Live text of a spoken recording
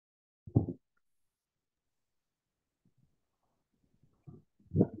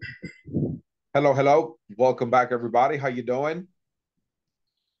Hello, hello. Welcome back, everybody. How you doing?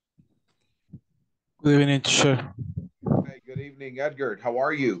 Good evening, teacher. Hey, good evening, Edgar. How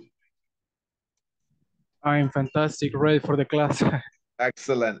are you? I'm fantastic, ready for the class.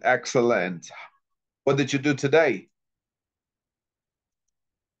 Excellent, excellent. What did you do today?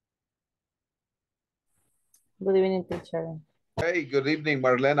 Good evening, teacher. Hey, good evening,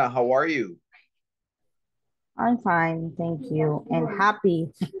 Marlena. How are you? I'm fine, thank you, and happy.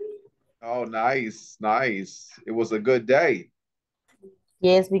 Oh, nice, nice. It was a good day.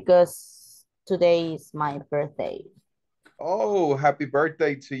 Yes, because today is my birthday. Oh, happy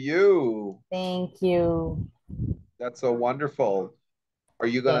birthday to you. Thank you. That's so wonderful. Are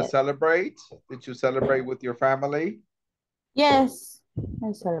you going to Yes, celebrate? Did you celebrate with your family? yes,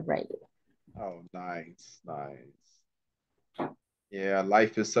 I celebrated. Oh, nice, nice. Yeah,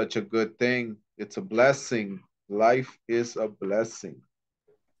 life is such a good thing. It's a blessing. Life is a blessing.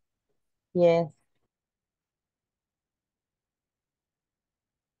 Yes.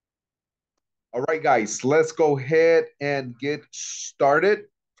 All right, guys, let's go ahead and get started.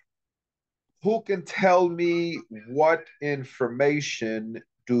 Who can tell me what information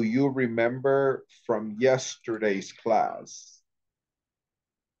do you remember from yesterday's class?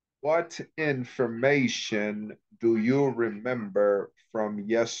 What information do you remember from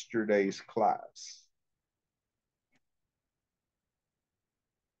yesterday's class?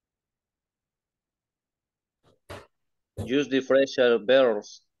 Use differential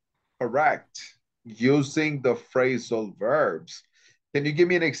verbs. Correct. Using the phrasal verbs. Can you give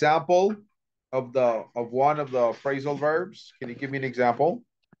me an example of one of the phrasal verbs? Can you give me an example?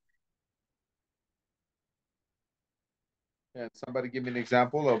 And somebody give me an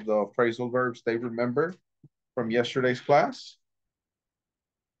example of the phrasal verbs they remember from yesterday's class.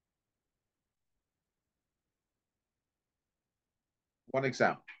 One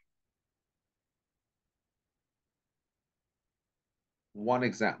example. One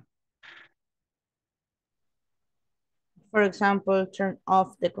example. For example, turn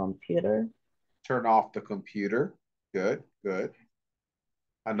off the computer. Turn off the computer. Good, good.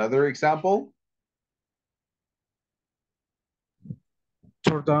 Another example.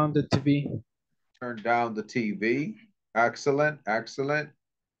 Turn down the TV. Turn down the TV. Excellent, excellent.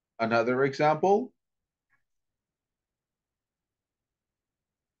 Another example.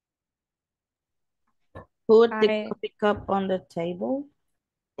 Put the I coffee cup on the table.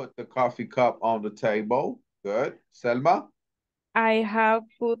 Put the coffee cup on the table. Good. Selma. I have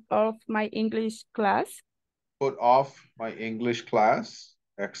put off my English class. Put off my English class.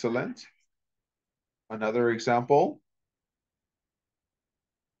 Excellent. Another example.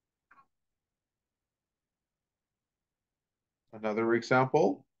 Another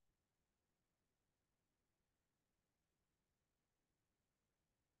example.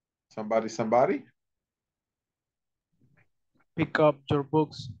 Somebody. Pick up your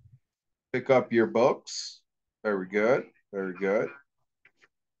books. Pick up your books. Very good. Very good.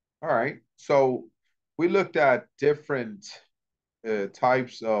 All right. So we looked at different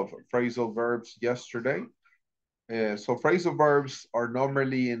types of phrasal verbs yesterday. So phrasal verbs are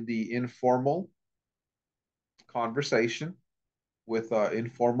normally in the informal conversation with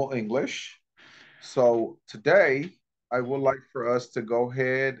informal English. So today, I would like for us to go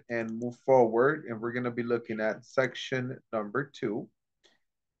ahead and move forward, and we're going to be looking at section number 2.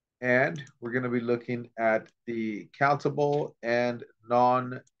 And we're going to be looking at the countable and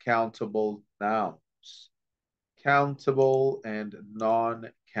non-countable nouns. Countable and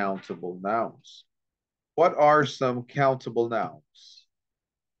non-countable nouns. What are some countable nouns?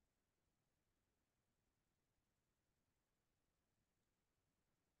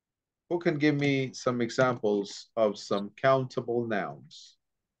 Who can give me some examples of some countable nouns?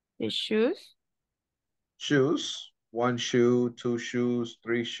 The shoes, Shoes. One shoe, two shoes,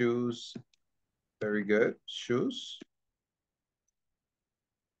 three shoes. Very good. Shoes.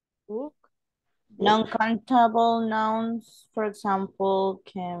 book, Book. Non-countable nouns, for example,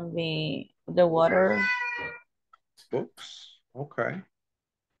 can be the water. Books. Okay.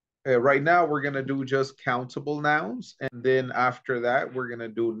 Right now, we're going to do just countable nouns. And then after that, we're going to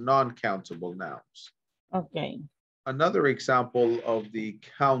do non-countable nouns. Okay. Another example of the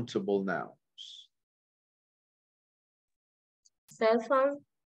countable nouns. Cell phone.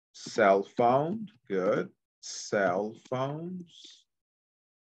 Cell phone. Good. Cell phones.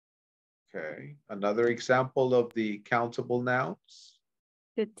 Okay. Another example of the countable nouns.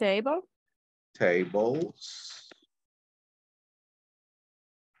 the table, Tables.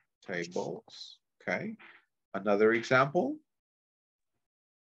 Tables. Okay. Another example.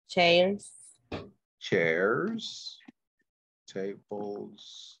 Chairs. Chairs.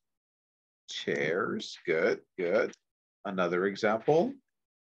 Tables. Chairs, good, good. Another example.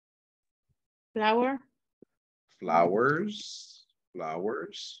 Flower. Flowers,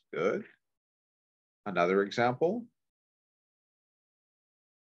 flowers, good. Another example.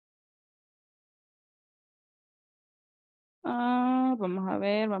 Vamos a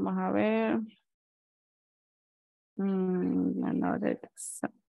ver, vamos a ver. Another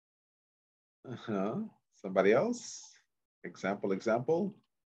Somebody else? Example, example.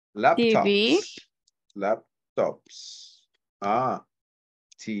 TV. Laptops. Laptops. Ah,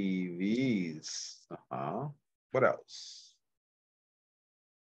 TVs. What else?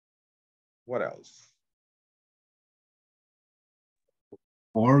 What else?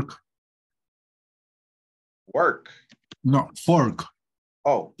 Fork. Work. No, fork.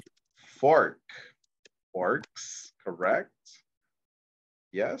 Oh, fork. Forks, correct.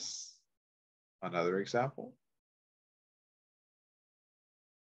 Yes. Another example.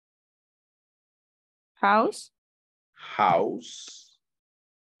 House. House.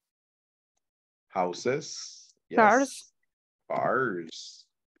 Houses. Yes. Cars. Cars.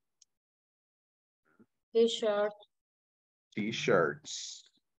 T-shirt. T-shirts.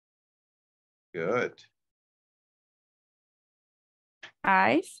 Good.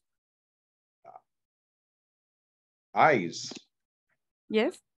 Eyes. Eyes.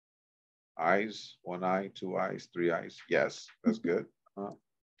 Yes. Eyes. One eye, two eyes, three eyes. Yes, that's good.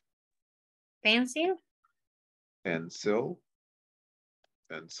 Pencil. Pencil.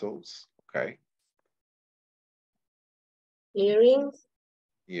 Pencils. Okay. Earrings.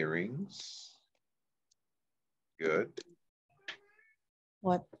 Earrings. Good.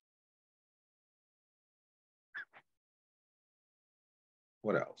 What?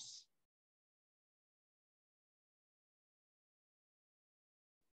 What else?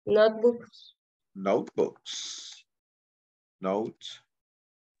 Notebooks. Notebooks. Notebooks.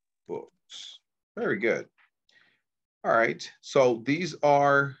 Very good. All right. So these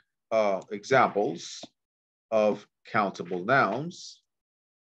are examples of countable nouns.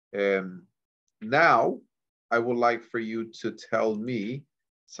 And now I would like for you to tell me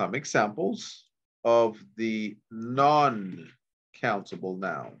some examples of the non-countable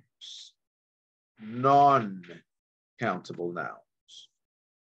nouns. Non-countable nouns.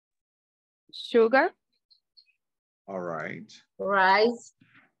 Sugar. All right. Rice.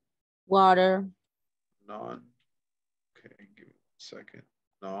 Water. Non. Okay, give me a second.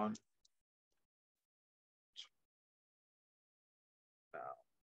 Non.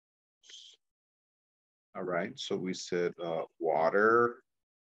 Nouns. All right. So we said water,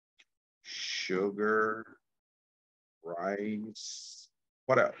 sugar, rice.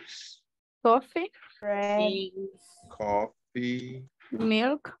 What else? Coffee. Bread. Coffee,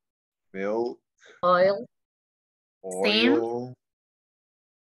 Milk. milk, Oil. oil.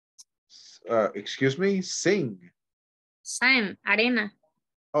 Excuse me, sing. Sand. Arena.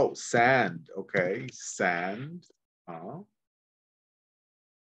 Oh, sand. Okay, sand.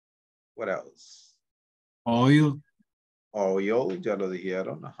 What else? Oil. Oil, ya lo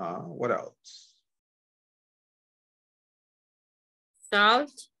dijeron. What else?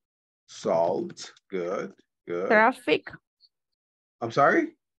 Salt. Salt. Good, good. Traffic. I'm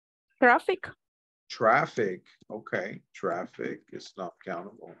sorry? Traffic. Traffic. Okay, traffic is not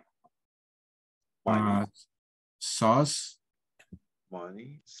countable. Money, Sauce.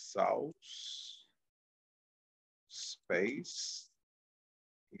 money, sauce, space,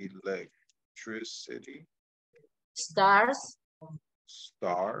 electricity, Stars.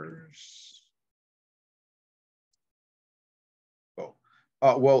 stars.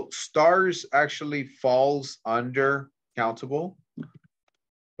 Oh, well, stars actually falls under countable,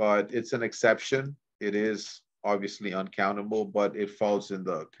 but it's an exception. It is obviously uncountable, but it falls in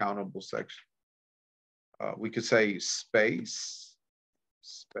the countable section. We could say space,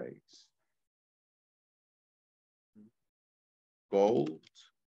 space, gold,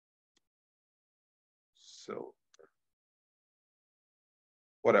 silver.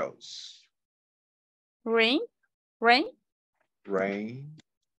 What else? Rain. Rain. Rain,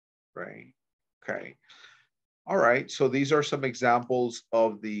 rain. Okay. All right. So these are some examples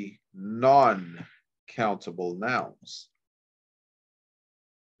of the non-countable nouns.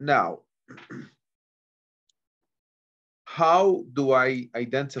 Now, how do I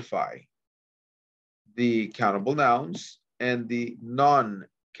identify the countable nouns and the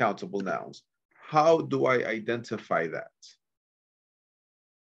non-countable nouns? How do I identify that?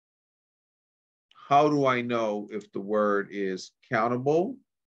 How do I know if the word is countable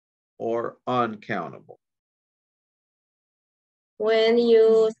or uncountable? When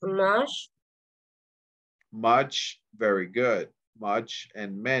you use much. Much, very good. Much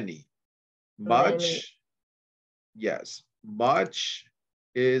and many. Much, yes. Much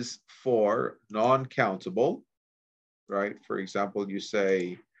is for non-countable, right? For example, you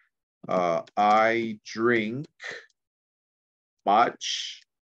say, I drink much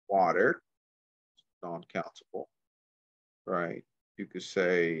water, non-countable, right? You could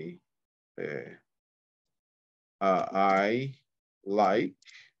say, I like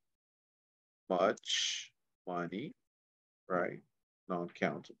much money, right?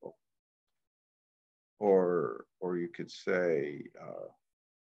 Non-countable. Or you could say,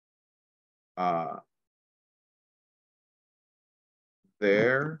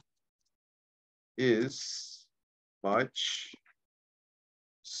 there is much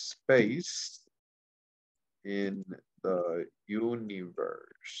space in the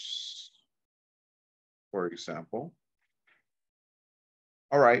universe, for example.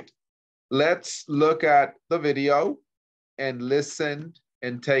 All right, let's look at the video and listen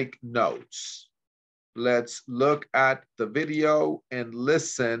and take notes. Let's look at the video and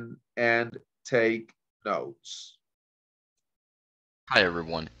listen and take notes. Hi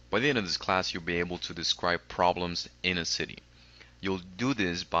everyone. By the end of this class, you'll be able to describe problems in a city. You'll do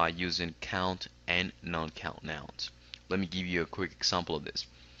this by using count and non-count nouns. Let me give you a quick example of this.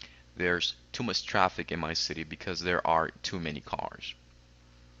 There's too much traffic in my city because there are too many cars.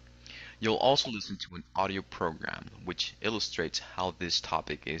 You'll also listen to an audio program which illustrates how this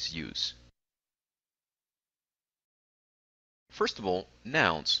topic is used. First of all,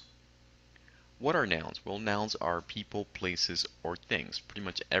 nouns. What are nouns? Well, nouns are people, places, or things. Pretty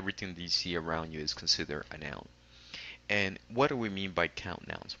much everything that you see around you is considered a noun. And what do we mean by count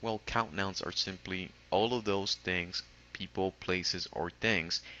nouns? Well, count nouns are simply all of those things, people, places, or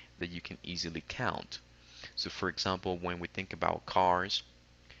things that you can easily count. So for example, when we think about cars,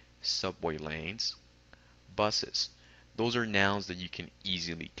 subway lanes, buses, those are nouns that you can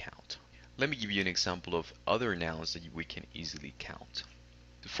easily count. Let me give you an example of other nouns that we can easily count.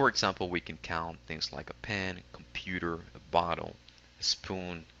 For example, we can count things like a pen, computer, a bottle, a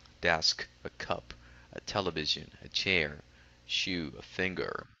spoon, desk, a cup, a television, a chair, shoe, a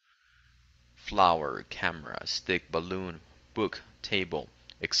finger, flower, camera, stick, balloon, book, table,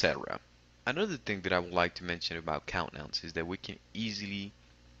 etc. Another thing that I would like to mention about count nouns is that we can easily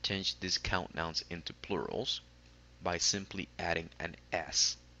change these count nouns into plurals by simply adding an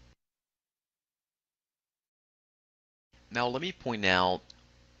S. Now let me point out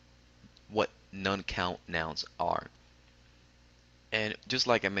what non-count nouns are. And just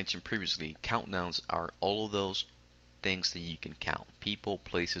like I mentioned previously, count nouns are all of those things that you can count. People,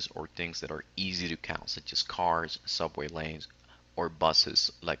 places, or things that are easy to count, such as cars, subway lanes, or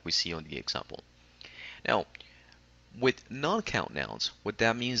buses, like we see on the example. Now, with non-count nouns, what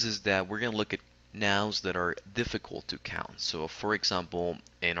that means is that we're going to look at nouns that are difficult to count. So for example,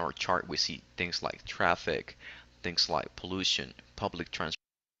 in our chart we see things like traffic, things like pollution, public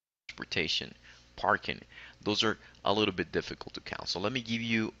transportation, parking. Those are a little bit difficult to count. So let me give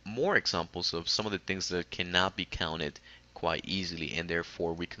you more examples of some of the things that cannot be counted quite easily, and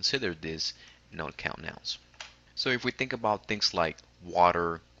therefore we consider this non-count nouns. So if we think about things like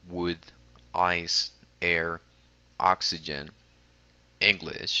water, wood, ice, air, oxygen,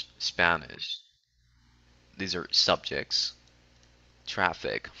 English, Spanish, these are subjects,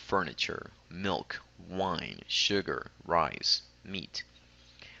 traffic, furniture, milk, wine, sugar, rice, meat,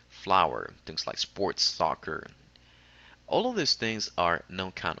 flour, things like sports, soccer. All of these things are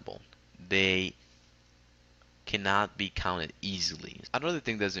non-countable. They cannot be counted easily. Another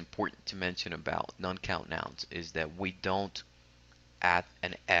thing that's important to mention about non-count nouns is that we don't add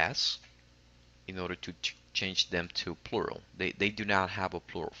an S in order to change them to plural. They do not have a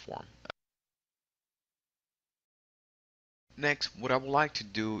plural form. Next, what I would like to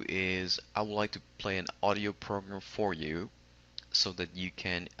do is I would like to play an audio program for you so that you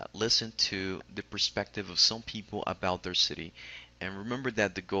can listen to the perspective of some people about their city. And remember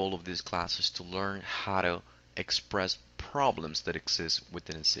that the goal of this class is to learn how to express problems that exist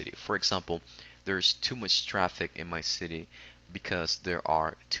within a city. For example, there's too much traffic in my city because there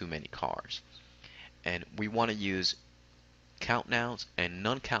are too many cars. And we want to use count nouns and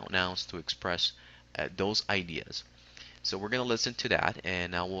non-count nouns to express those ideas. So we're going to listen to that,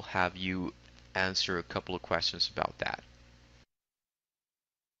 and I will have you answer a couple of questions about that.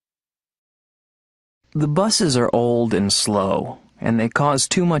 The buses are old and slow, and they cause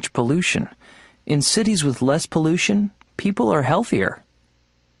too much pollution. In cities with less pollution, people are healthier.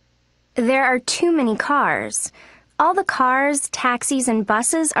 There are too many cars. All the cars, taxis, and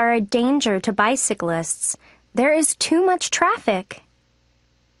buses are a danger to bicyclists. There is too much traffic.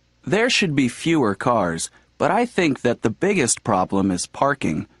 There should be fewer cars, but I think that the biggest problem is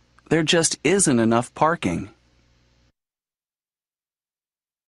parking. There just isn't enough parking.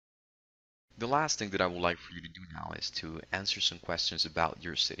 The last thing that I would like for you to do now is to answer some questions about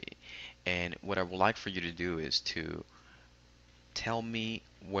your city. And what I would like for you to do is to tell me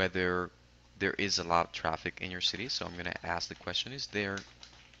whether there is a lot of traffic in your city. So I'm going to ask the question, is there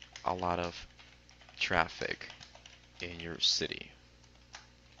a lot of traffic in your city?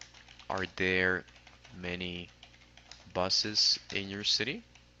 Are there many buses in your city?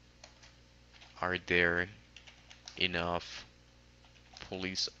 Are there enough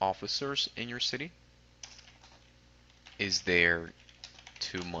police officers in your city? Is there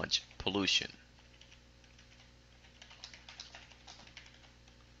too much pollution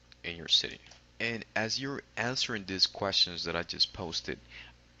in your city? And as you're answering these questions that I just posted,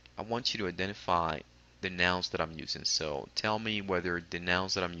 I want you to identify the nouns that I'm using. So tell me whether the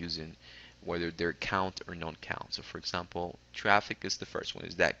nouns that I'm using, whether they're count or non-count. So for example, traffic is the first one.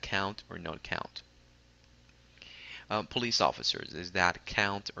 Is that count or non-count? Police officers, is that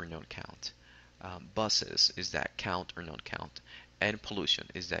count or non-count? Buses, is that count or non-count? And pollution,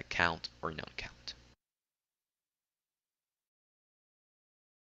 is that count or non-count?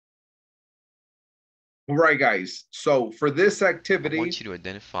 All right, guys. So for this activity, I want you to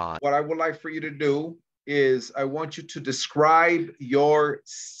identify. What I would like for you to do is I want you to describe your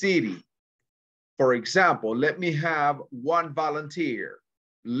city. For example, let me have one volunteer.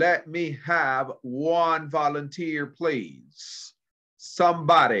 Let me have one volunteer, please.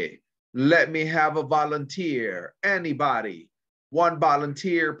 Somebody, let me have a volunteer. Anybody, one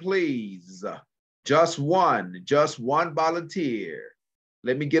volunteer, please. Just one volunteer.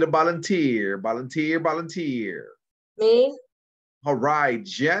 Let me get a volunteer, volunteer. Me. All right,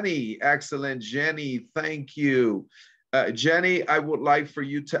 Jenny, excellent, Jenny, thank you. Jenny, I would like for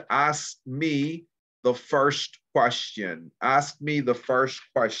you to ask me the first question. Ask me the first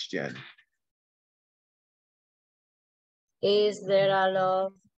question. Is there a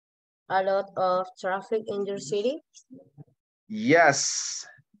lot of traffic in your city? Yes,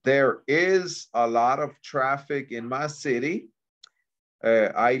 there is a lot of traffic in my city.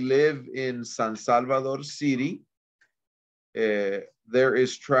 I live in San Salvador City. There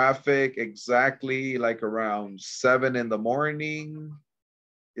is traffic exactly like around 7 in the morning.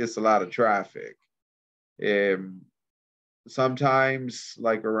 It's a lot of traffic. Sometimes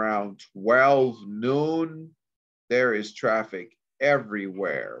like around 12 noon, there is traffic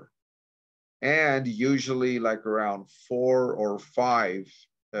everywhere. And usually like around 4 or 5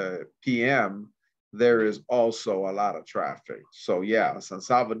 p.m., there is also a lot of traffic. So yeah, San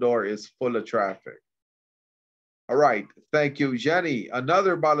Salvador is full of traffic. All right, thank you, Jenny.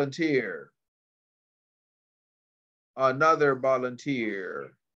 Another volunteer. Another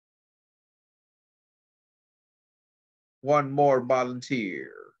volunteer. One more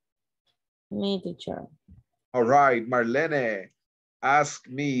volunteer. Me, teacher. All right, Marlene, ask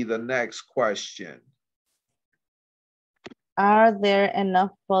me the next question. Are there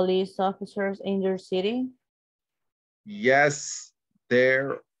enough police officers in your city? Yes,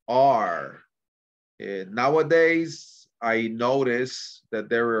 there are. Nowadays, I notice that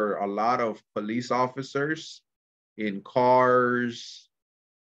there are a lot of police officers in cars,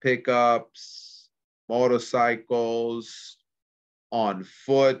 pickups, motorcycles, on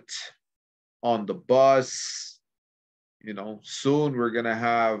foot, on the bus. You know, soon we're gonna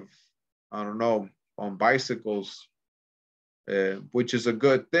have, I don't know, on bicycles, which is a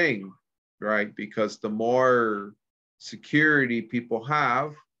good thing, right? Because the more security people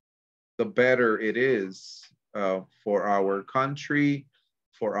have, the better it is for our country,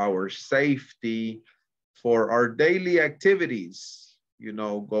 for our safety, for our daily activities, you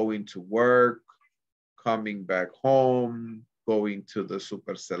know, going to work, coming back home, going to the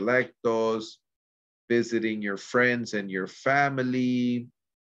super selectos, visiting your friends and your family.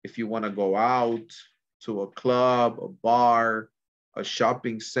 If you want to go out to a club, a bar, a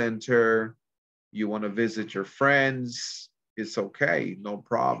shopping center, you want to visit your friends, it's okay, no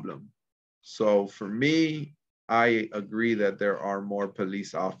problem. So for me, I agree that there are more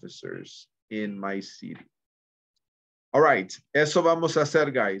police officers in my city. All right, eso vamos a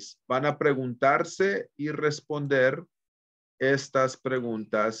hacer, guys. Van a preguntarse y responder estas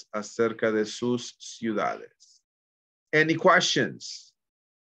preguntas acerca de sus ciudades. Any questions?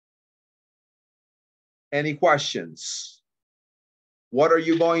 Any questions? What are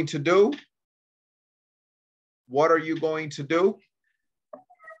you going to do? What are you going to do?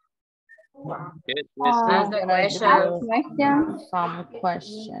 I'm gonna do some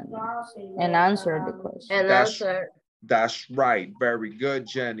questions and answer the question. That's right. Very good,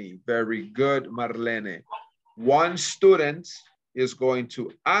 Jenny. Very good, Marlene. One student is going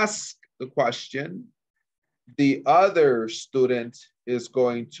to ask the question. The other student is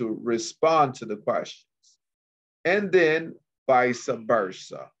going to respond to the questions. And then vice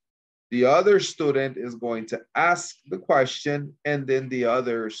versa. The other student is going to ask the question, and then the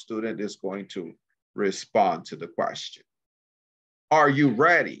other student is going to respond to the question. Are you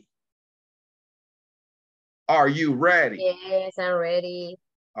ready? Are you ready? Yes, I'm ready.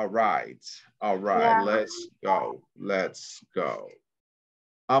 All right. All right. Yeah. Let's go. Let's go.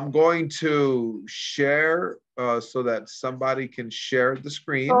 I'm going to share so that somebody can share the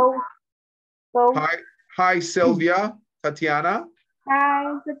screen. So Hi, Sylvia, Tatiana.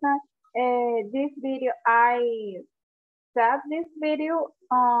 hi, this video, I saw this video,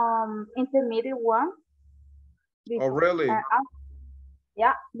 intermediate one. Oh, really?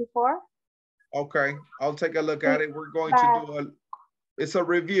 Yeah, before. Okay, I'll take a look at it. We're going to do it's a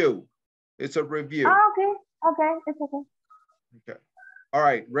review. It's a review. Oh, okay, it's okay. Okay. All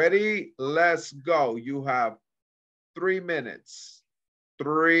right, ready? Let's go. You have 3 minutes.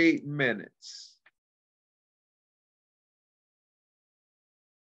 3 minutes.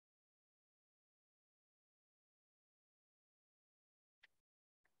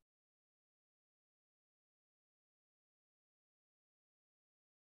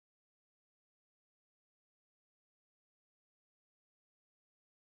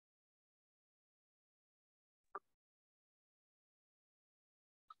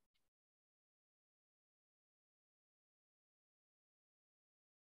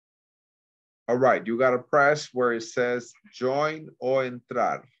 All right, you got to press where it says join o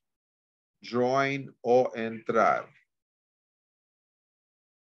entrar. Join o entrar.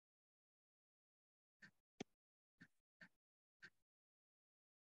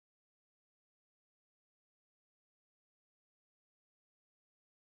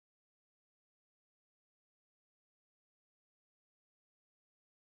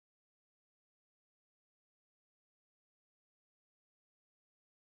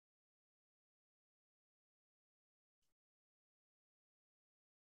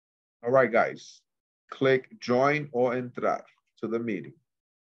 All right, guys, click join or entrar to the meeting.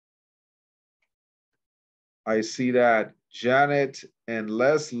 I see that Janet and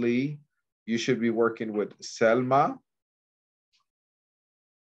Leslie, you should be working with Selma.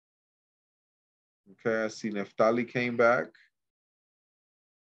 Okay, I see Neftali came back.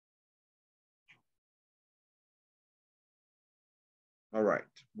 All right,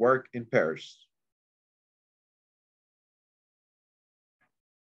 work in pairs.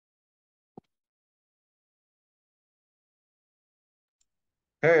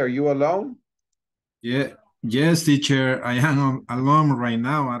 Hey, are you alone? Yeah, yes, teacher. I am alone right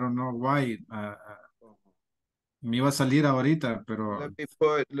now. I don't know why. Me iba a salir ahorita, pero.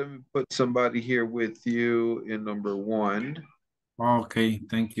 Let me put somebody here with you in number 1. Okay,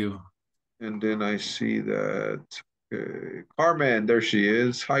 thank you. And then I see that Carmen, there she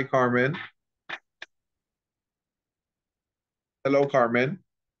is. Hi, Carmen. Hello, Carmen.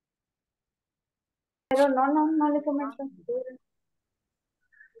 Pero no le comento.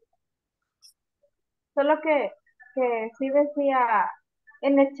 Solo que sí decía,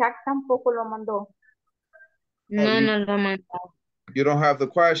 en el chat tampoco lo mandó. No, no lo mandó. You don't have the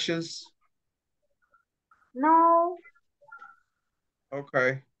questions? No.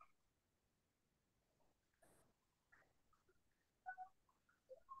 Okay.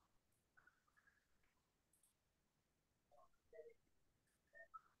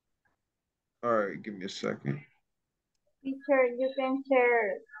 All right, give me a second. Teacher, you can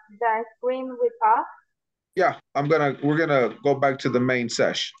share the screen with us. Yeah, we're gonna go back to the main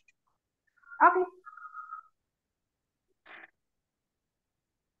session. Okay.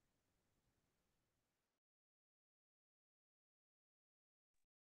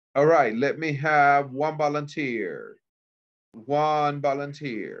 All right, let me have one volunteer. One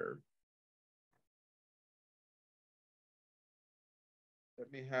volunteer. Let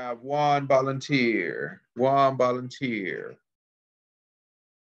me have one volunteer. One volunteer.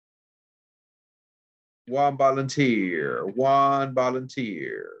 One volunteer. One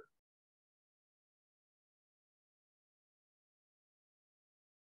volunteer.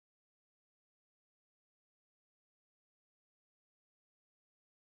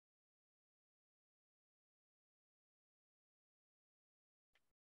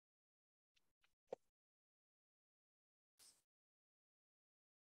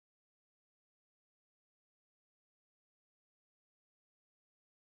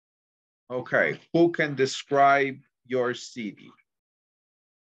 Okay, who can describe your city?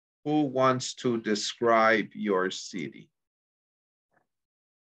 Who wants to describe your city?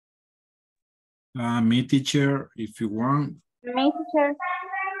 Me, teacher, if you want. Me, teacher.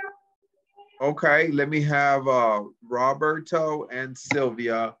 Okay, let me have Roberto and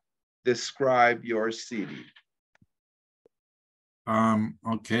Sylvia describe your city.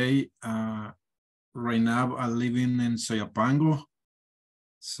 Okay. Right now I'm living in Soyapango.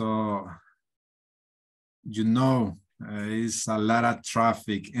 So, you know, it's a lot of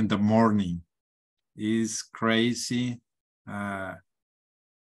traffic in the morning. It's crazy. I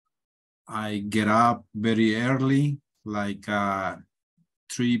get up very early, like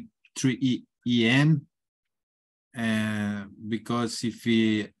 3 a.m. And because if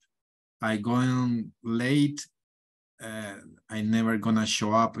I go in late, I never gonna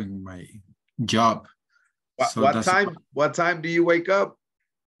show up in my job. What time do you wake up?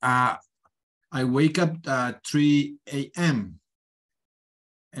 I wake up at 3 a.m.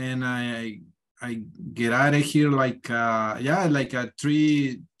 and I get out of here like like at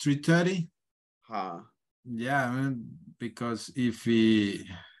 3:30. Yeah, I mean, because if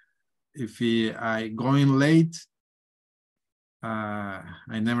I go in late, I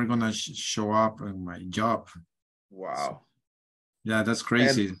never gonna show up in my job. Wow. So, yeah, that's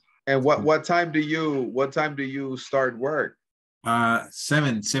crazy. And what time do you start work?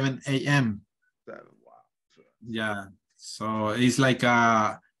 7 a.m. Wow. Yeah, so it's like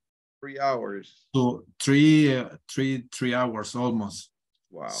 3 hours. So three hours almost.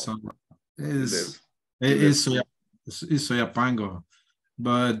 Wow. So it's Soyapango,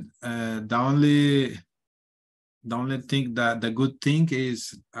 but the only thing the good thing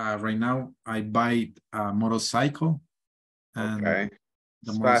is right now I buy a motorcycle, and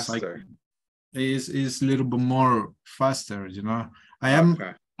the motorcycle faster. is a little bit more faster. You know, I am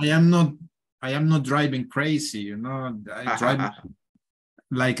not driving crazy. You know, I drive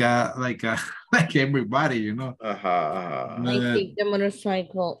like everybody. You know. I think the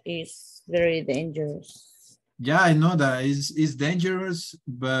motorcycle is very dangerous. Yeah, I know that it's dangerous,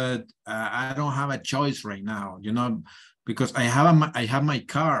 but I don't have a choice right now, you know, because I have my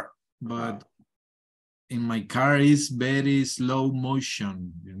car, but in my car is very slow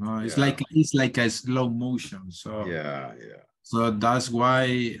motion, you know. It's like a slow motion. So so that's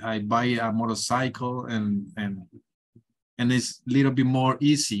why I buy a motorcycle, and it's a little bit more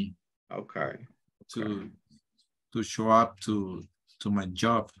easy. To show up to my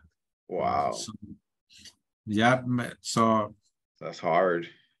job. Wow. So, yeah, so that's hard.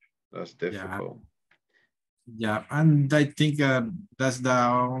 That's difficult. Yeah, and I think that's the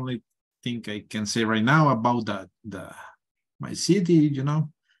only thing I can say right now about my city. You know,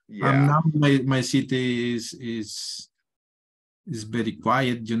 now my city is very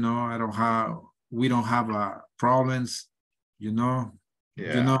quiet. You know, we don't have problems. You know,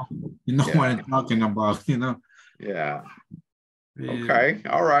 you know what I'm talking about. You know. Yeah. Okay.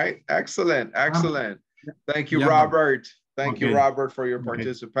 All right. Excellent. Thank you, Robert. Thank you, Robert, for your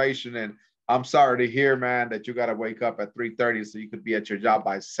participation. And I'm sorry to hear, man, that you got to wake up at 3:30 so you could be at your job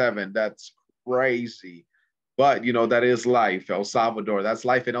by 7. That's crazy. But, you know, that is life. El Salvador. That's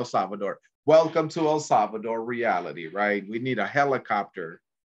life in El Salvador. Welcome to El Salvador reality, right? We need a helicopter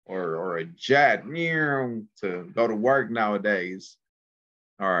or a jet to go to work nowadays.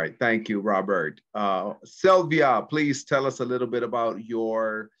 All right. Thank you, Robert. Sylvia, please tell us a little bit about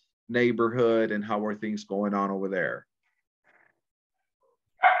your neighborhood and how are things going on over there?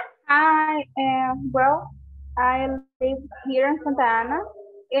 Hi, well, I live here in Santa Ana,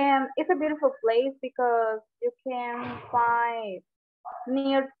 and it's a beautiful place because you can find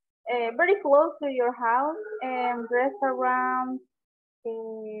near, very close to your house, restaurants,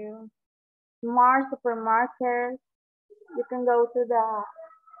 smart supermarkets. You can go to the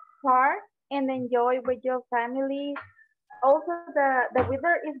park and enjoy with your family. Also, the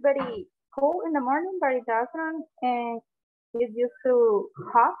weather is very cool in the morning, but it doesn't, and it's used to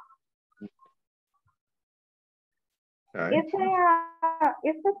hot. It's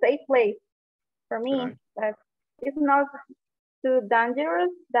a safe place for me, but it's not too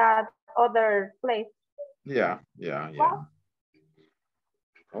dangerous that other place. Yeah.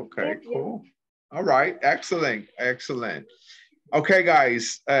 Okay, cool. All right, excellent. Okay,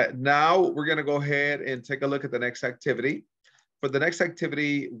 guys, now we're gonna go ahead and take a look at the next activity. For the next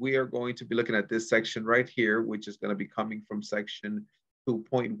activity, we are going to be looking at this section right here, which is gonna be coming from section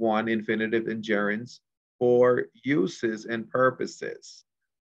 2.1, infinitive and gerunds, for uses and purposes.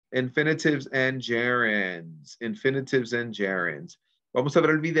 Infinitives and gerunds. Vamos a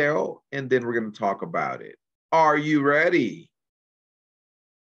ver el video and then we're going to talk about it. Are you ready?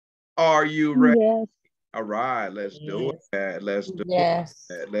 Yes. All right, let's do it. Let's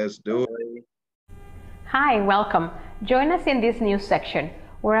do it. Hi, welcome. Join us in this new section.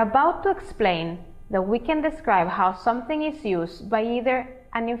 We're about to explain that we can describe how something is used by either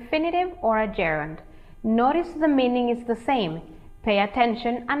an infinitive or a gerund. Notice the meaning is the same. Pay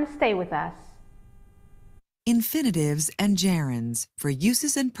attention and stay with us. Infinitives and gerunds for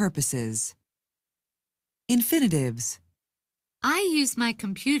uses and purposes. Infinitives. I use my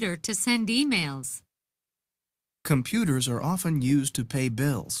computer to send emails. Computers are often used to pay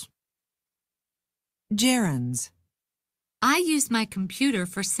bills. Gerunds. I use my computer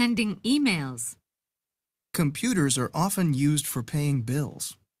for sending emails. Computers are often used for paying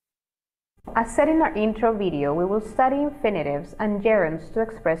bills. As said in our intro video, we will study infinitives and gerunds to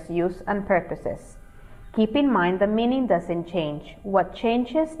express use and purposes. Keep in mind the meaning doesn't change. What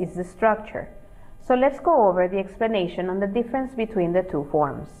changes is the structure. So let's go over the explanation on the difference between the two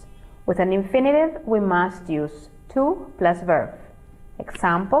forms. With an infinitive, we must use to plus verb.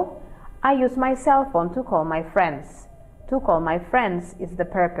 Example, I use my cell phone to call my friends. To call my friends is the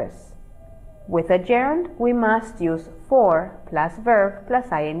purpose. With a gerund, we must use for plus verb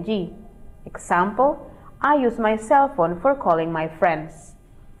plus ing. Example, I use my cell phone for calling my friends.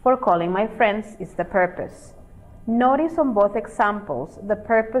 For calling my friends is the purpose. Notice on both examples, the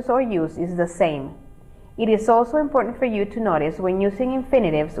purpose or use is the same. It is also important for you to notice when using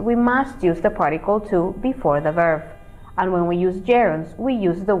infinitives, we must use the particle to before the verb. And when we use gerunds, we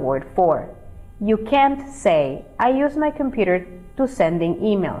use the word for. You can't say, I use my computer to sending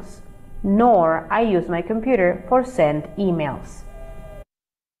emails, nor I use my computer for send emails.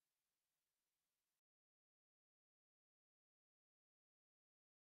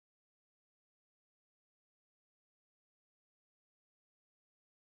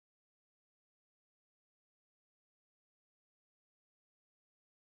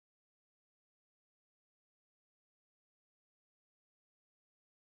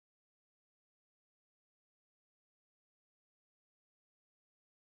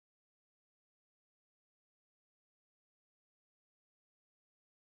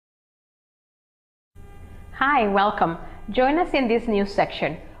 Hi, welcome. Join us in this new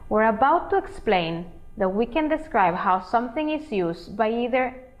section. We're about to explain that we can describe how something is used by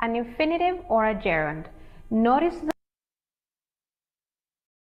either an infinitive or a gerund. Notice the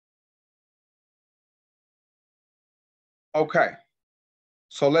Okay,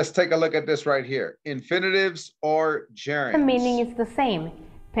 so let's take a look at this right here. Infinitives or gerunds. meaning is the same.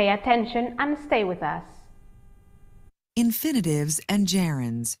 Pay attention and stay with us. Infinitives and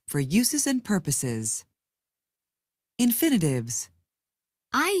gerunds for uses and purposes. Infinitives.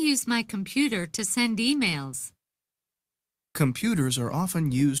 I use my computer to send emails. Computers are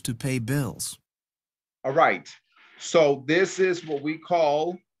often used to pay bills. All right, so this is what we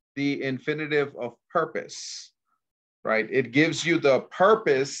call the infinitive of purpose, right? It gives you the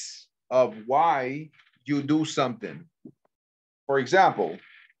purpose of why you do something. For example,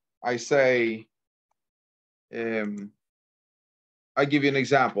 I say, I give you an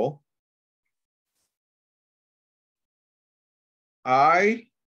example. I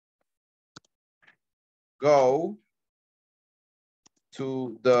go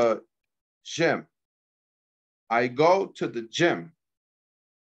to the gym. I go to the gym.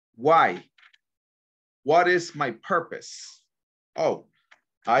 Why? What is my purpose? Oh,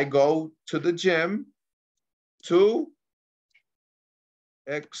 I go to the gym to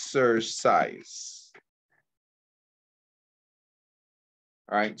exercise.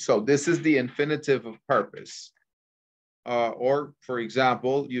 All right, so this is the infinitive of purpose. Or for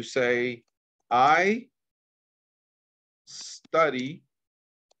example, you say, I study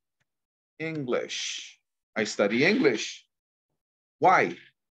English. I study English. Why?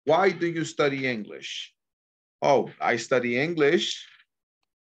 Why do you study English? Oh, I study English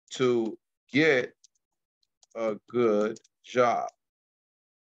to get a good job.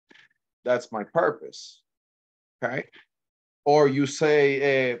 That's my purpose, okay? Or you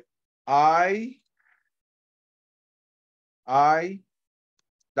say, I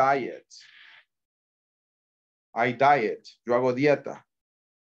diet. I diet. Yo hago dieta.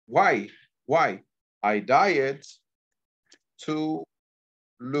 Why? Why? I diet to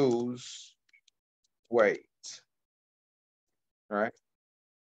lose weight. All right.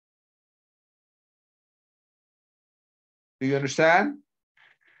 Do you understand?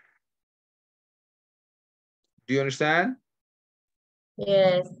 Do you understand?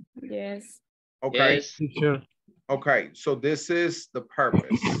 Yes. Yes. Okay. Yes. Sure. Okay, so this is the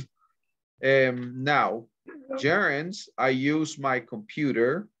purpose. Now, gerunds, I use my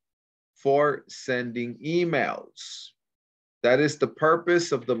computer for sending emails. That is the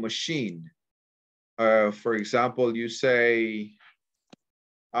purpose of the machine. For example, you say,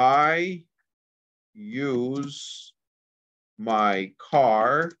 I use my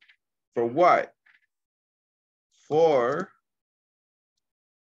car for what? for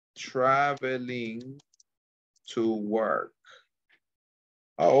traveling to work.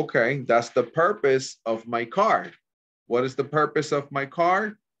 Oh, okay. That's the purpose of my car. What is the purpose of my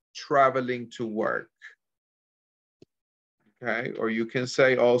car? Traveling to work. Okay. Or you can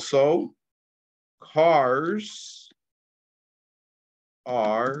say also, cars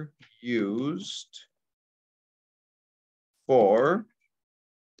are used for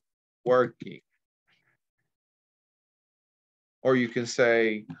working. Or you can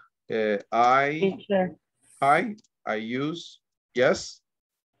say, I use, yes,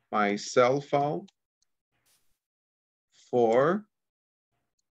 my cell phone for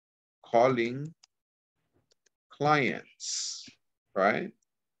calling clients, right?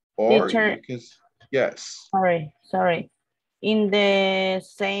 Or Teacher, you can, yes. sorry. In the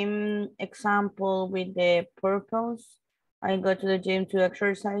same example with the purpose, I go to the gym to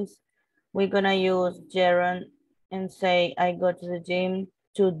exercise. We're gonna use gerund and say I go to the gym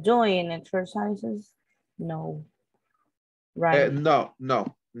to doing exercises. No. Right. No.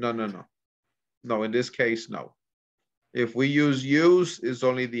 No, in this case, no. If we use, it's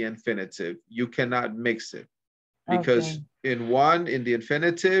only the infinitive. You cannot mix it. Because in the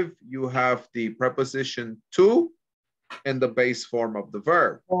infinitive, you have the preposition to and the base form of the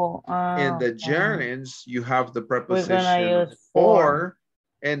verb. In the gerunds, you have the preposition for,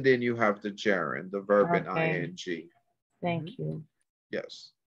 and then you have the gerund, the verb in ing. Thank you.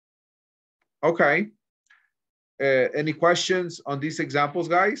 Yes. Okay. Any questions on these examples,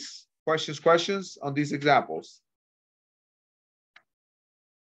 guys? Questions on these examples?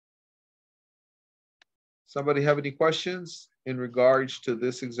 Somebody have any questions in regards to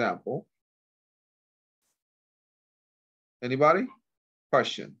this example? Anybody?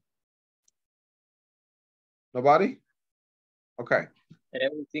 Question? Nobody? Okay.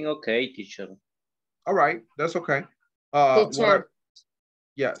 Everything okay, teacher. All right, that's okay. Teacher.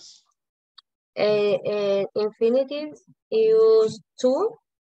 Yes. Infinitives use to,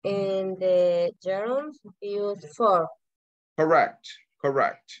 and the gerunds use for. Correct.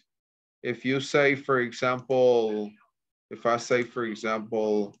 If you say, for example, if I say, for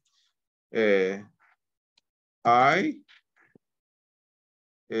example, I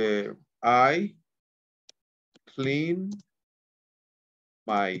clean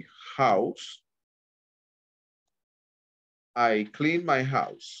my house. I clean my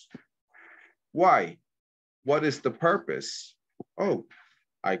house. Why? What is the purpose? Oh,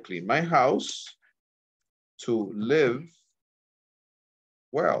 I clean my house to live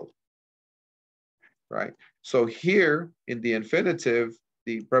well, right? So here in the infinitive,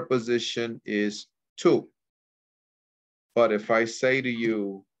 the preposition is to. But if I say to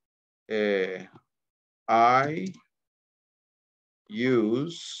you, I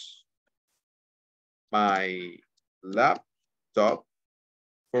use my laptop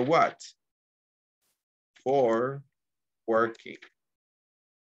for what? For working.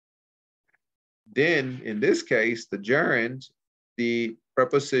 Then in this case, the gerund, the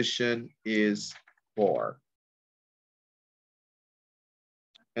preposition is for.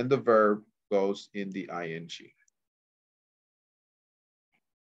 And the verb goes in the ing.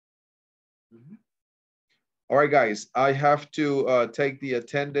 All right, guys, I have to take the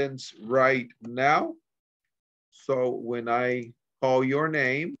attendance right now. So when I call your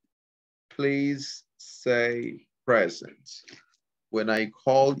name, please say present. When I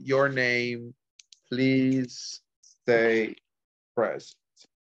call your name, please say present.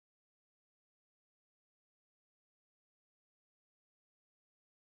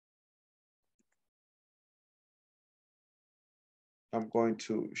 I'm going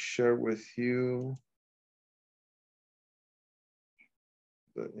to share with you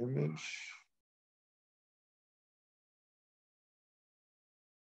the image.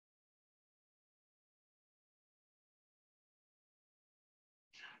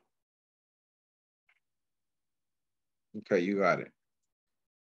 Okay, you got it.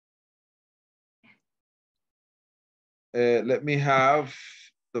 Let me have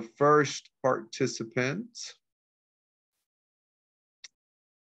the first participant.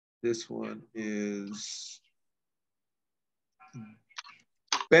 This one is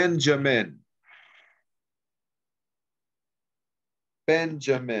Benjamin.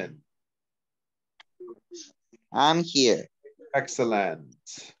 Benjamin. I'm here. Excellent,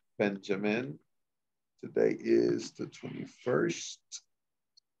 Benjamin. Today is the 21st.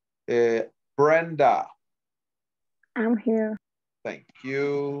 Brenda. I'm here. Thank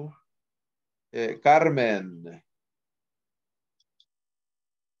you. Carmen.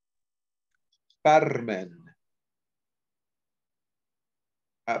 Carmen.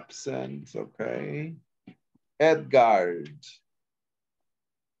 Absent, okay. Edgar.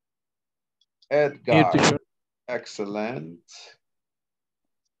 Here, Edgar. teacher. Excellent.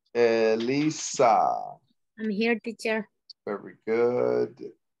 Elisa. I'm here, teacher. Very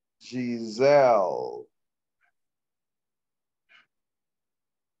good. Giselle.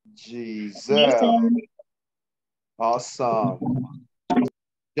 Giselle. Present. Awesome.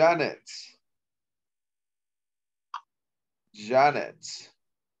 Janet. Janet.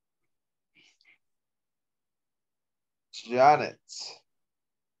 Janet.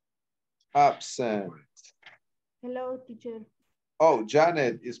 Absent. Hello, teacher. Oh,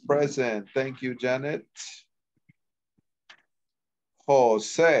 Janet is present. Thank you, Janet.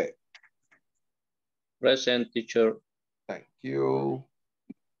 Jose. Present, teacher. Thank you.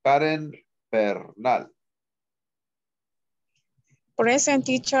 Karen Bernal. Present,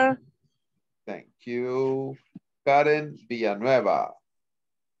 teacher. Thank you. Karen Villanueva.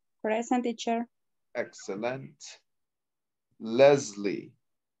 Present, teacher. Excellent. Leslie.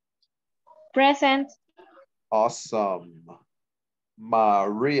 Present. Awesome.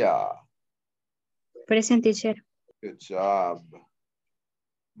 Maria. Present, teacher. Good job.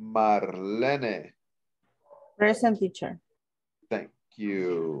 Marlene. Present, teacher. Thank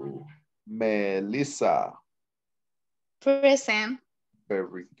you. Melissa. Present.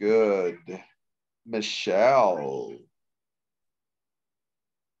 Very good. Michelle.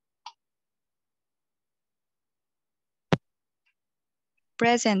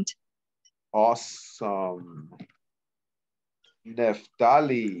 Present. Awesome.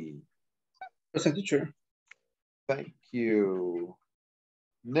 Neftali. Present, teacher. Thank you.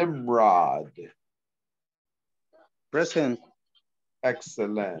 Nimrod. Present.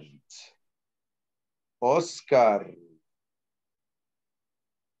 Excellent. Oscar.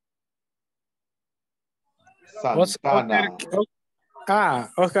 Santana.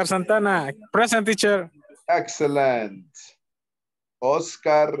 Oscar Santana. Present, teacher. Excellent.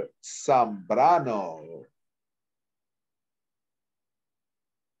 Oscar Zambrano.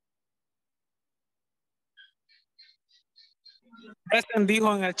 Present,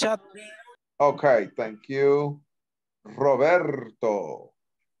 dijo en el chat. Okay, thank you. Roberto.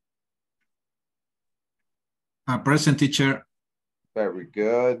 Present, teacher. Very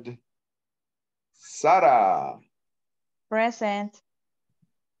good. Sara. Present.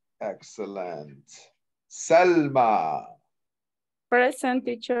 Excellent. Selma. Present,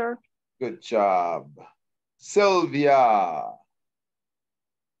 teacher. Good job. Sylvia.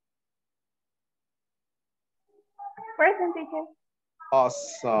 Present, teacher.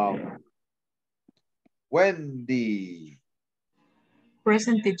 Awesome. Wendy.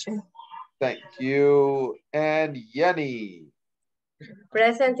 Present, teacher. Thank you. And Yenny.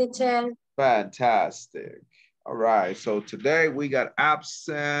 Present, teacher. Fantastic. All right. So today we got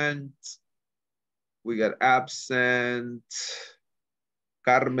absent. We got absent.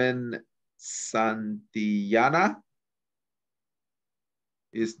 Carmen Santillana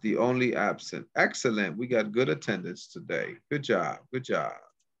is the only absent. Excellent. We got good attendance today. Good job. Good job.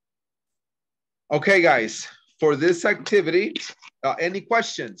 Okay, guys. For this activity, any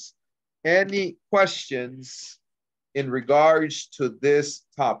questions? Any questions in regards to this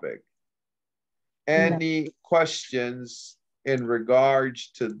topic? Any questions in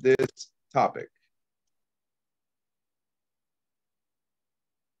regards to this topic?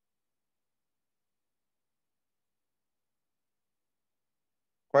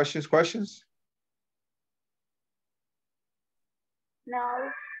 Questions?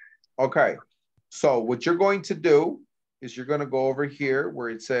 No. Okay. So what you're going to do is you're going to go over here where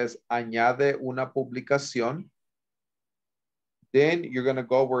it says añade una publicación. Then you're going to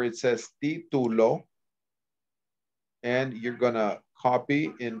go where it says título. And you're going to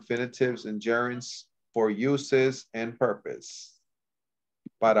copy infinitives and gerunds for uses and purpose.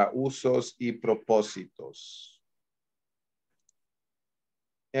 Para usos y propósitos.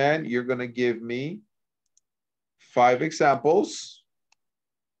 And you're going to give me 5 examples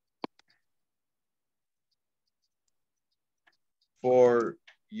for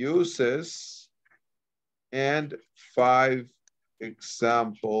uses and 5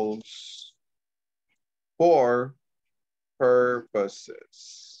 examples for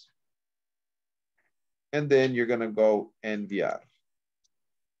purposes. And then you're going to go enviar.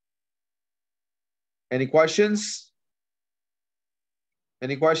 Any questions?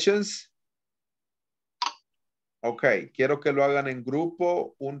 Any questions? Ok, quiero que lo hagan en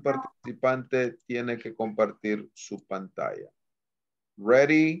grupo. Un participante tiene que compartir su pantalla.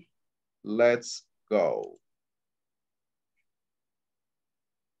 Ready? Let's go.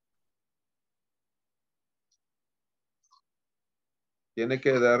 Tiene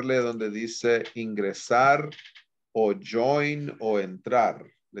que darle donde dice ingresar o join o entrar.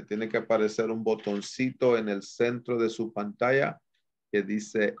 Le tiene que aparecer un botoncito en el centro de su pantalla que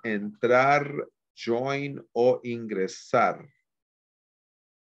dice entrar, join o ingresar.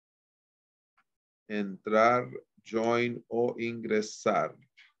 Entrar, join o ingresar.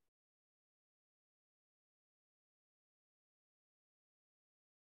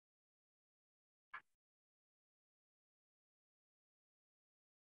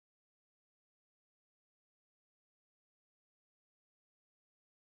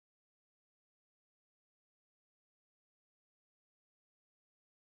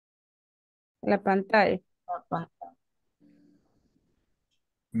 La pantalla.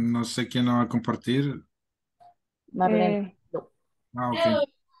 No sé quién lo va a compartir. Marlene. Ah, ok.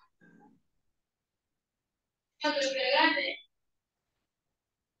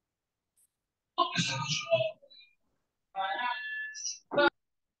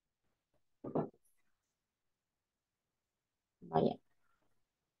 Vaya.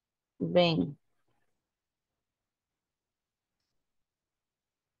 Ven.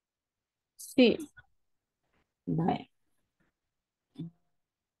 Sí. Vaya.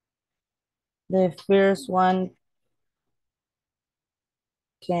 The first one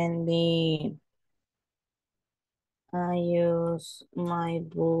can be I use my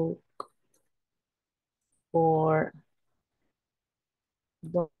book for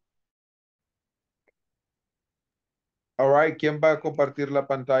the... All right, ¿quién va a compartir la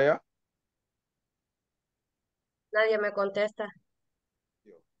pantalla? Nadie me contesta.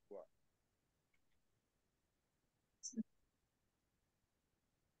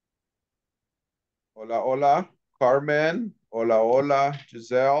 Hola, hola, Carmen. Hola, hola,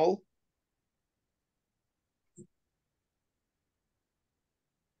 Giselle.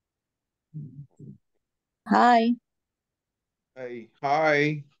 Hi. Hey,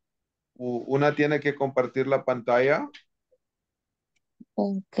 hi. Una tiene que compartir la pantalla.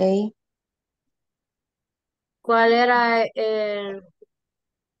 Ok. ¿Cuál era el?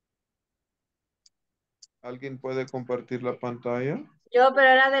 ¿Alguien puede compartir la pantalla? Yo, pero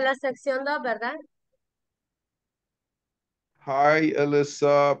era de la sección 2, ¿verdad? Hi,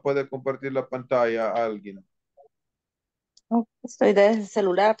 Elisa. ¿Puede compartir la pantalla a alguien? Oh, estoy de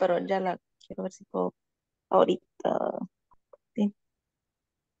celular, pero ya la quiero ver si puedo ahorita. Sí.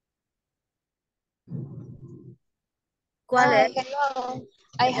 ¿Cuál es? Hello.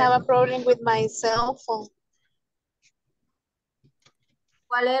 I have a problem with my cell phone.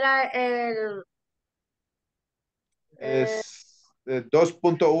 ¿Cuál era el? Es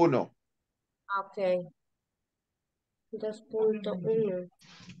 2.1. Ok. 2.1.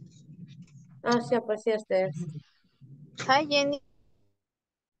 Ah, sí, pues sí, este es. Hi, Jenny.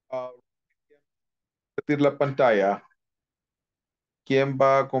 Compartir la pantalla. ¿Quién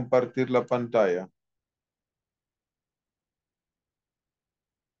va a compartir la pantalla?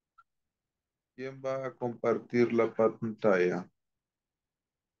 ¿Quién va a compartir la pantalla?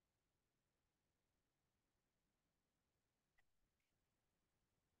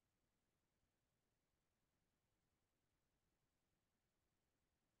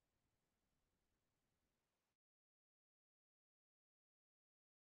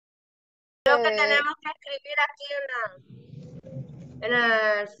 Creo que tenemos que escribir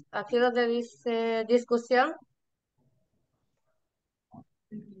aquí donde dice discusión.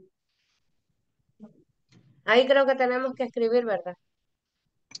 Ahí creo que tenemos que escribir, ¿verdad?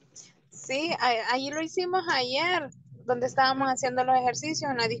 Sí, ahí lo hicimos ayer, donde estábamos haciendo los ejercicios.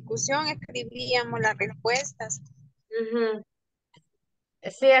 En la discusión escribíamos las respuestas. Ujú.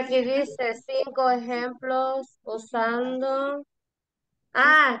 Sí, aquí dice 5 ejemplos usando.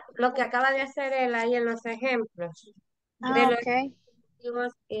 Ah, lo que acaba de hacer él ahí en los ejemplos. De Ah, los ok.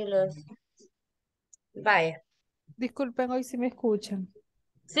 adjetivos y los. Vaya. Disculpen, hoy sí me escuchan.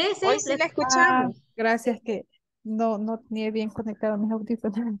 Sí, Hoy sí, sí la les. Ah, escuchamos. gracias que no tenía bien conectado mis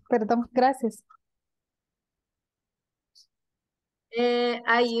audífonos. Perdón, gracias.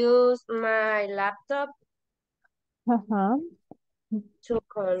 I use my laptop Ajá. to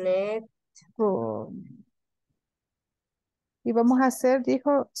connect. Oh. Y vamos a hacer,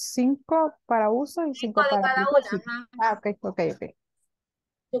 dijo, 5 para uso y 5 De para cada una. propósito. Ajá. Ah, ok.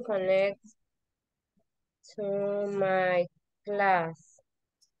 To connect to my class.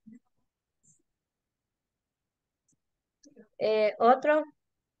 Otro.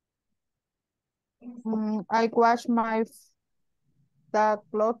 I wash the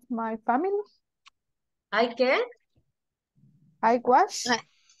clothes my family. ¿Hay qué? I wash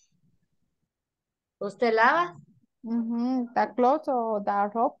 ¿Usted lava? the clothes o the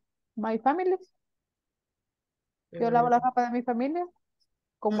rope my family. Yo lavo Mm, la ropa de mi familia.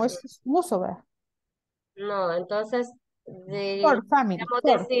 como es un uso, ¿verdad? No, entonces For family, podríamos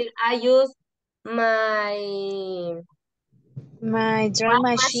for. decir, I use my dry wash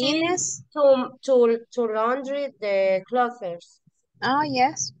machine machine is. to laundry the clothes. Oh,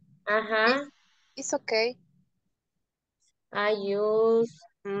 yes. Ajá. It's okay. I use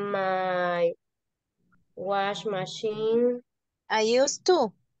my wash machine. I used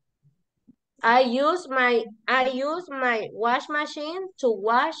to. I use my wash machine to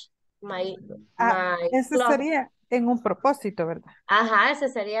wash my Ese clothes. sería en un propósito, ¿verdad? Ajá, ese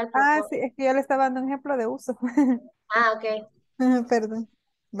sería el Sí, propósito. es que yo le estaba dando un ejemplo de uso. Ah, ok. Perdón.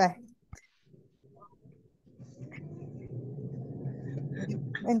 Va.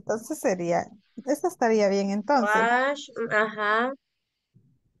 Entonces sería, esta estaría bien entonces. Wash, ajá,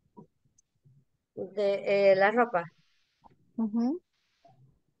 de la ropa. Ujú.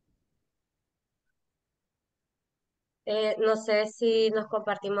 No sé si nos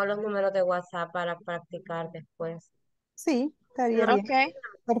compartimos los números de WhatsApp para practicar después. Sí, estaría No, bien. Ok.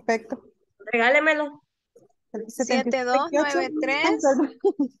 Perfecto. regálemelo. 7298. Ay, 7293 perdón.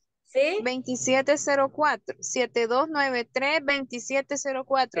 ¿Sí? 2704. 7293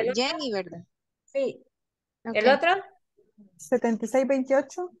 2704. ¿El otro? Jenny, ¿verdad? Sí. ¿El Ok. otro?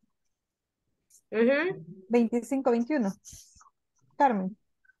 7628. Ujú. 2521. Carmen.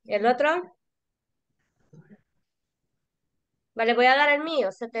 ¿El otro? Vale, voy a dar el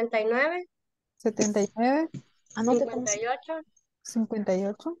mío. 79, 79. Anote cómo se. 58,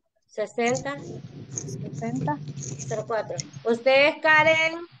 58. 60, 60. 04. ¿Usted es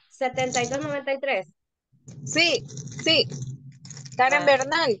Karen 7293? Sí, sí. Karen Ah,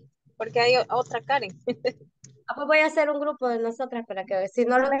 Bernal. Porque hay otra Karen. pues voy a hacer un grupo de nosotras para que si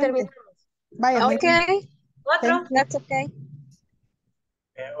no lo Excelente. terminamos. Vaya, muy Ok. bien. ¿Otro? Thank you. That's okay.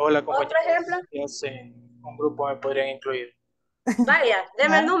 Hola ¿Otro compañeros, ejemplo? ya sé, un grupo me podrían incluir. Vaya,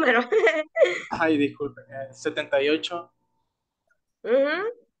 deme el Ah, número. Ay, disculpen, 78, Ujú.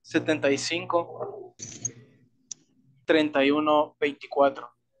 75, 31, 24.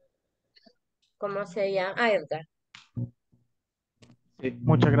 ¿Cómo se llama? Ah, Edgar. Sí,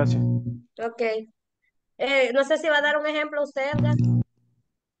 muchas gracias. Ok. No sé si va a dar un ejemplo usted,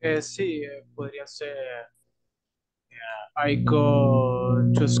 Edgar. Sí, podría ser I go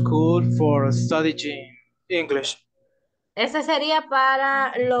to school for studying English. Ese sería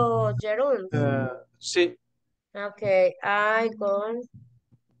para los gerunds. Sí, Ok.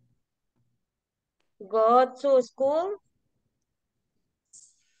 Go to school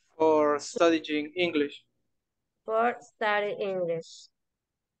for studying English. for study English.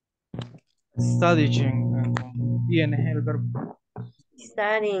 Studying, ing el verbo.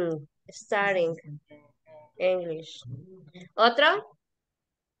 Studying English. ¿Otro?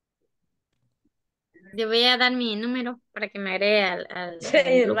 Yo voy a dar mi número para que me agregue al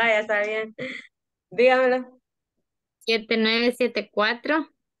Sí, grupo. vaya, está bien. Dígamelo. 7974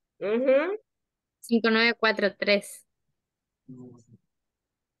 Ujú. 5943.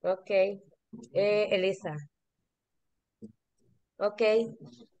 Ok. Elisa. Ok.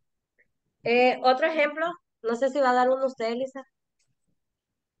 Otro ejemplo. No sé si va a dar uno usted, Elisa.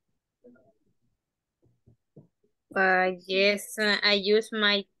 Yes, I use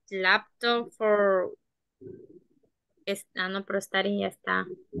my laptop for... no, pero studying ya está.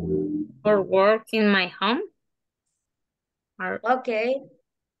 For work in my home. Or Ok.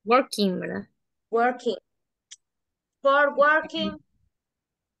 working, ¿verdad? Working. For working.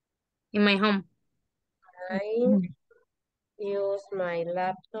 In my home. I use my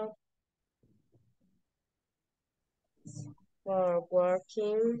laptop for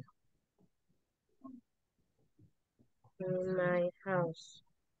working in my house.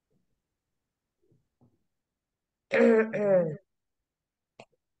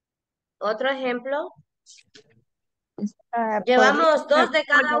 Otro ejemplo. Podría Llevamos ser, dos de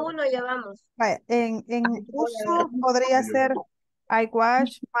cada uno, llevamos. vaya, en uso podría ser I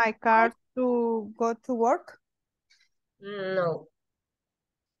wash my car to go to work. No.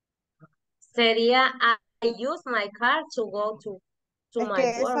 Sería I use my car to go to Es my que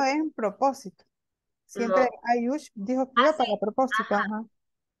eso work. es un propósito. Siempre No. I use dijo que iba para propósito. Ajá. Ajá.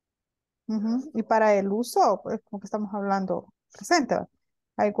 Ujú. Y para el uso, pues como que estamos hablando presente. ¿Va?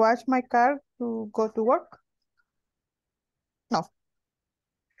 I wash my car to go to work. No.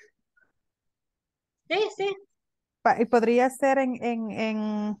 Sí, sí. Y podría ser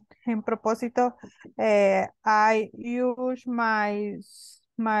en propósito, I use my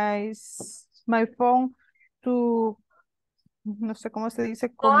phone to, no sé cómo se dice,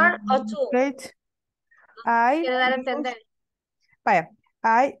 For o to. communicate. I Quiere dar a use, entender. vaya,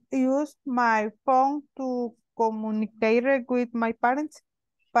 I use my phone to communicate with my parents.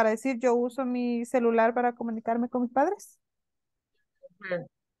 para decir yo uso mi celular para comunicarme con mis padres.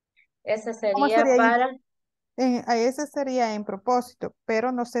 Ese ¿Cómo sería sería ahí? para A ese sería en propósito,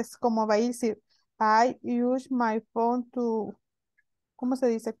 pero no sé cómo va a ir si I use my phone to, ¿cómo se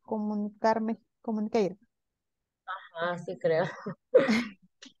dice? Comunicarme, comunicar. sí creo.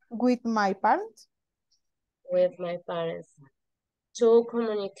 With my parents. With my parents. To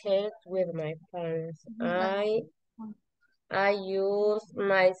communicate with my parents. I use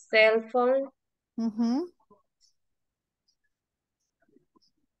my cell phone. To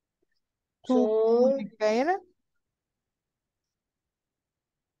communicate.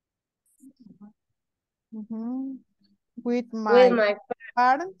 With my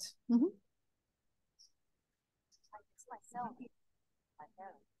parents.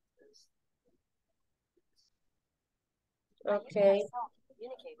 Okay.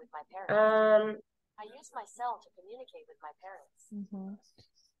 I use my cell to communicate with my parents.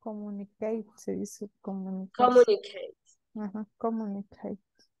 Communicate, se dice comunicar. Communicate. Communicate.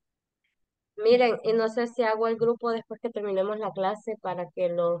 Miren, y no sé si hago el grupo después que terminemos la clase para que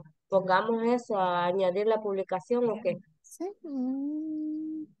lo pongamos eso, a añadir la publicación o qué. Sí.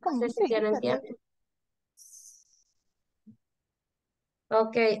 No sé si Sí, tienen tiempo.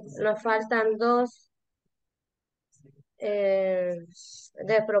 Ok, nos faltan dos.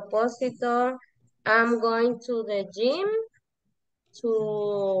 De propósito, I'm going to the gym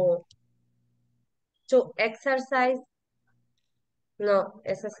to exercise. No,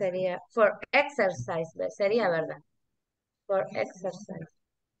 eso sería for exercise, sería verdad. For exercise.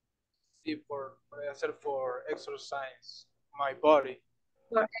 Sí, podría ser for exercise my body.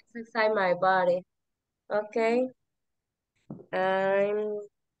 For exercise my body. Okay. I'm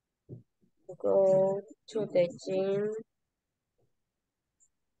go to the gym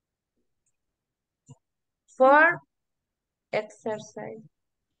for exercise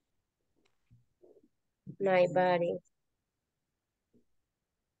my body.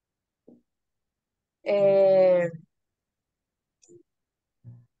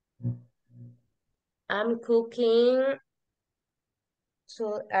 I'm cooking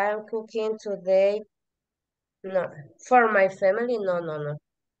today. No, for my family. No.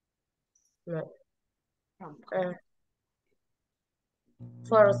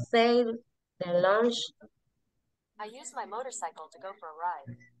 For sale, the lunch. I use my motorcycle to go for a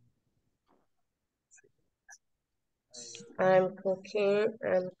ride. I'm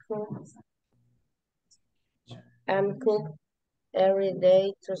cook every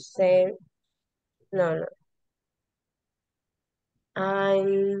day to save. No.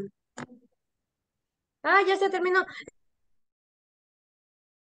 Ya se terminó.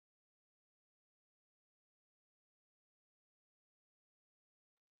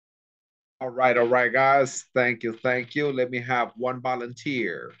 All right, guys. Thank you. Let me have one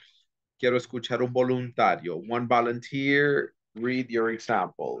volunteer. Quiero escuchar un voluntario. One volunteer, read your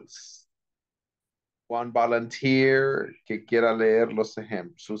examples. One volunteer que quiera leer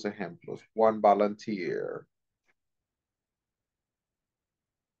sus ejemplos. One volunteer.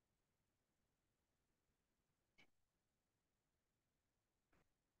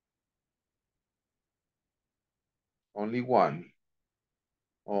 Only one.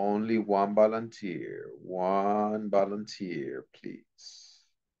 Only one volunteer. One volunteer, please.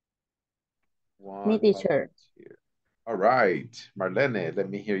 Me, teacher. Volunteer. All right, Marlene, let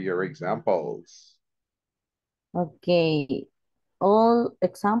me hear your examples. Okay. All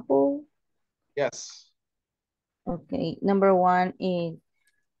example. Yes. Okay. Number one is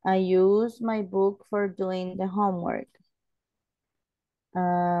I use my book for doing the homework.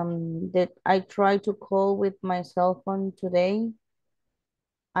 That I try to call with my cell phone today.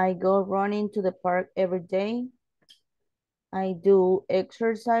 I go running to the park every day. I do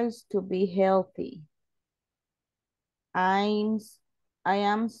exercise to be healthy. I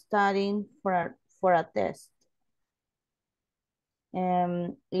am studying for a test.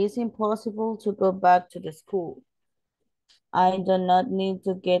 It's impossible to go back to the school. I do not need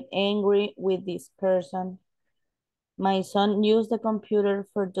to get angry with this person. My son used the computer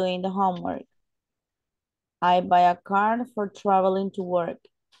for doing the homework. I buy a car for traveling to work.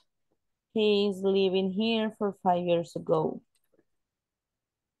 He is living here for 5 years ago.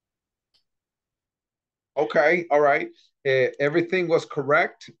 Okay, all right. Everything was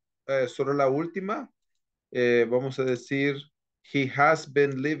correct. Solo la última. Vamos a decir, he has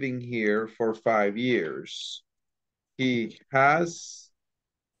been living here for 5 years. He has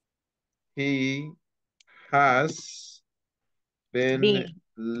been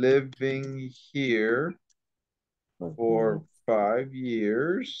living here for 5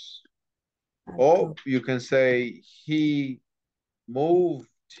 years. Or you can say he moved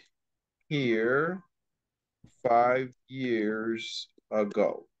here 5 years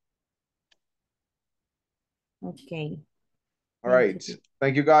ago. Okay. All right.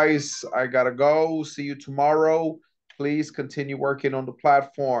 Thank you, guys. I gotta go. See you tomorrow. Please continue working on the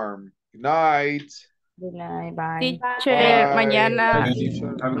platform. Good night. Good night. Bye. Teacher, Bye. mañana, Thank you,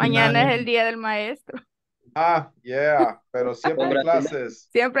 sir. mañana es el día del maestro. Ah, yeah, pero siempre hay clases.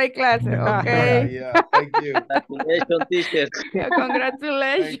 Siempre hay clases, Yeah, okay. yeah, thank you. Congratulations, teacher.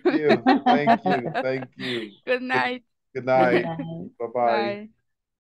 Congratulations. Thank you. Thank you. Thank you. Good night. Good night. Bye-bye. Bye.